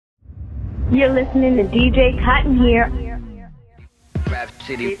You're listening to DJ Cotton here. Rap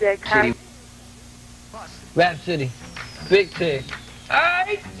City. DJ Cotton. Rap City. Big Tig.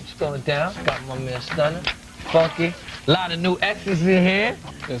 Alright. It's going down. Got my man Stunner. Funky. A lot of new X's in here.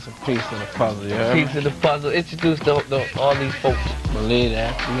 It's a piece of the puzzle, you heard me? Piece of the puzzle. Introduce all these folks. Believe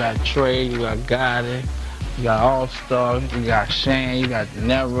that. You got Trey, you got Gotti, you got All-Star, you got Shane, you got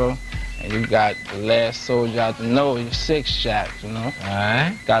Nero, and you got the last soldier out the know, your 6 shots, you know?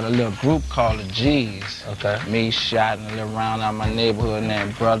 Alright. Got a little group called the G's. Okay. Me shot and a little round out my neighborhood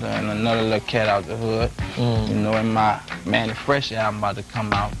named Brother and another little cat out the hood. You know, and my Manny Fresh album about to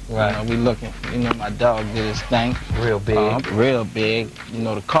come out. Right. You know, we looking, you know, my dog did his thing. Real big. Real big. You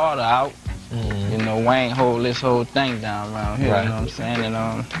know, the Carter out. You know, Wayne hold this whole thing down around here, Right. you know what I'm saying?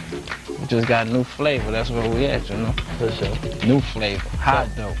 And we just got new flavor, that's where we at, you know? For sure. New flavor, hot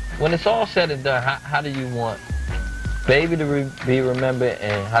dope. When it's all said and done, how do you want Baby to be remembered,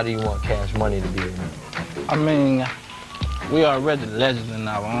 and how do you want Cash Money to be remembered? I mean, we already legends in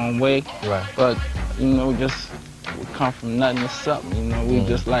our own way, Right. but, you know, we come from nothing to something, you know? We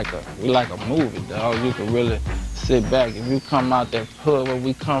just like a movie, dog. You can really sit back. If you come out that hood where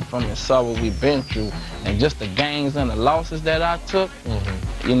we come from and saw what we've been through, and just the gains and the losses that I took,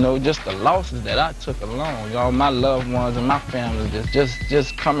 you know, just the losses that I took alone, y'all, my loved ones and my family,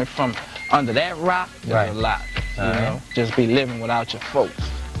 just coming from under that rock, there's a lot, you know, just be living without your folks.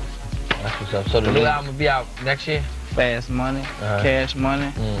 That's what's up. So the new album will be out next year? Fast money, cash money,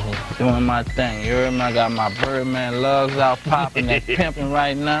 doing my thing. You heard me? I got my Birdman lugs out popping, that pimping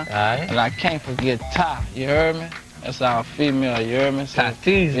right now. And I can't forget Ty, you heard me? That's our female, you heard me? So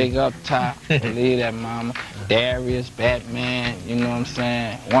big up Ty, believe that mama. Darius, Batman, you know what I'm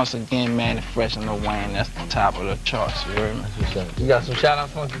saying? Once again, Manny Fresh and Lil Wayne, that's the top of the charts, you heard me? That's what's up. You got some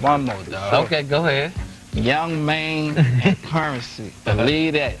shout-outs for me? One more, dog. Okay, go ahead. Young Main Currency,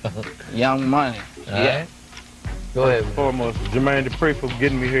 believe that. Young Money, yeah. Go ahead. Foremost, Jermaine Dupree for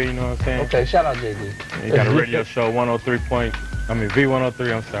getting me here, you know what I'm saying? Okay, shout out JD. You got a radio show, V103, I'm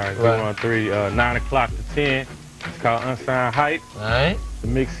sorry, V103, 9 o'clock to 10. It's called Unsigned Hype. Alright. The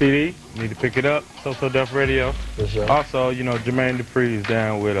mix CD, you need to pick it up, So Def Radio. For sure. Also, you know, Jermaine Dupree is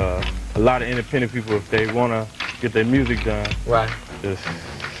down with a lot of independent people if they want to get their music done. Right. Just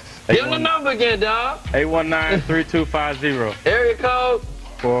give them the number again, dog. 819-3250. Area code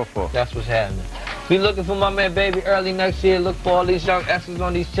 404. That's what's happening. Be looking for my man Baby early next year. Look for all these young S's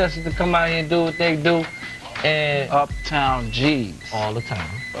on these chests to come out here and do what they do. And Uptown G's. All the time.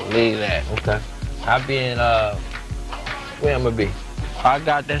 Believe that. Okay. I'll be in, where I'm gonna be? I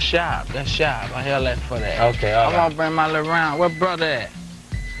got that shop. I held that for that. Okay, all right. I'm gonna bring my little round. Where brother at?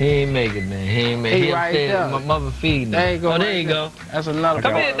 He ain't make it, man. He ain't make it. He right there. My mother feeding him. There you go. Oh, there you go. That's another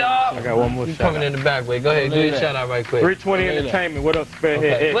Come here, dog. I got one more You shout coming in the back way. Go ahead, do your shout out right quick. 320 Entertainment, what up,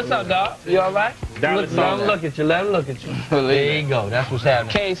 Spearhead? Okay. What's up, dog? You all right? Let him look at you. Let him look at you. There you go. That's what's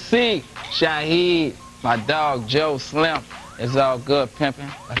happening. KC, Shaheed, my dog Joe Slim. It's all good, pimping.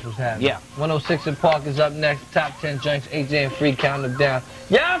 That's what's happening. Yeah. 106 in Park is up next. Top 10 joints, AJ and Free count them down.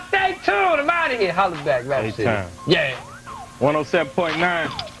 Y'all stay tuned. I'm out of here. Holla back, Rap City. Time. Yeah.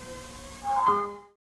 107.9.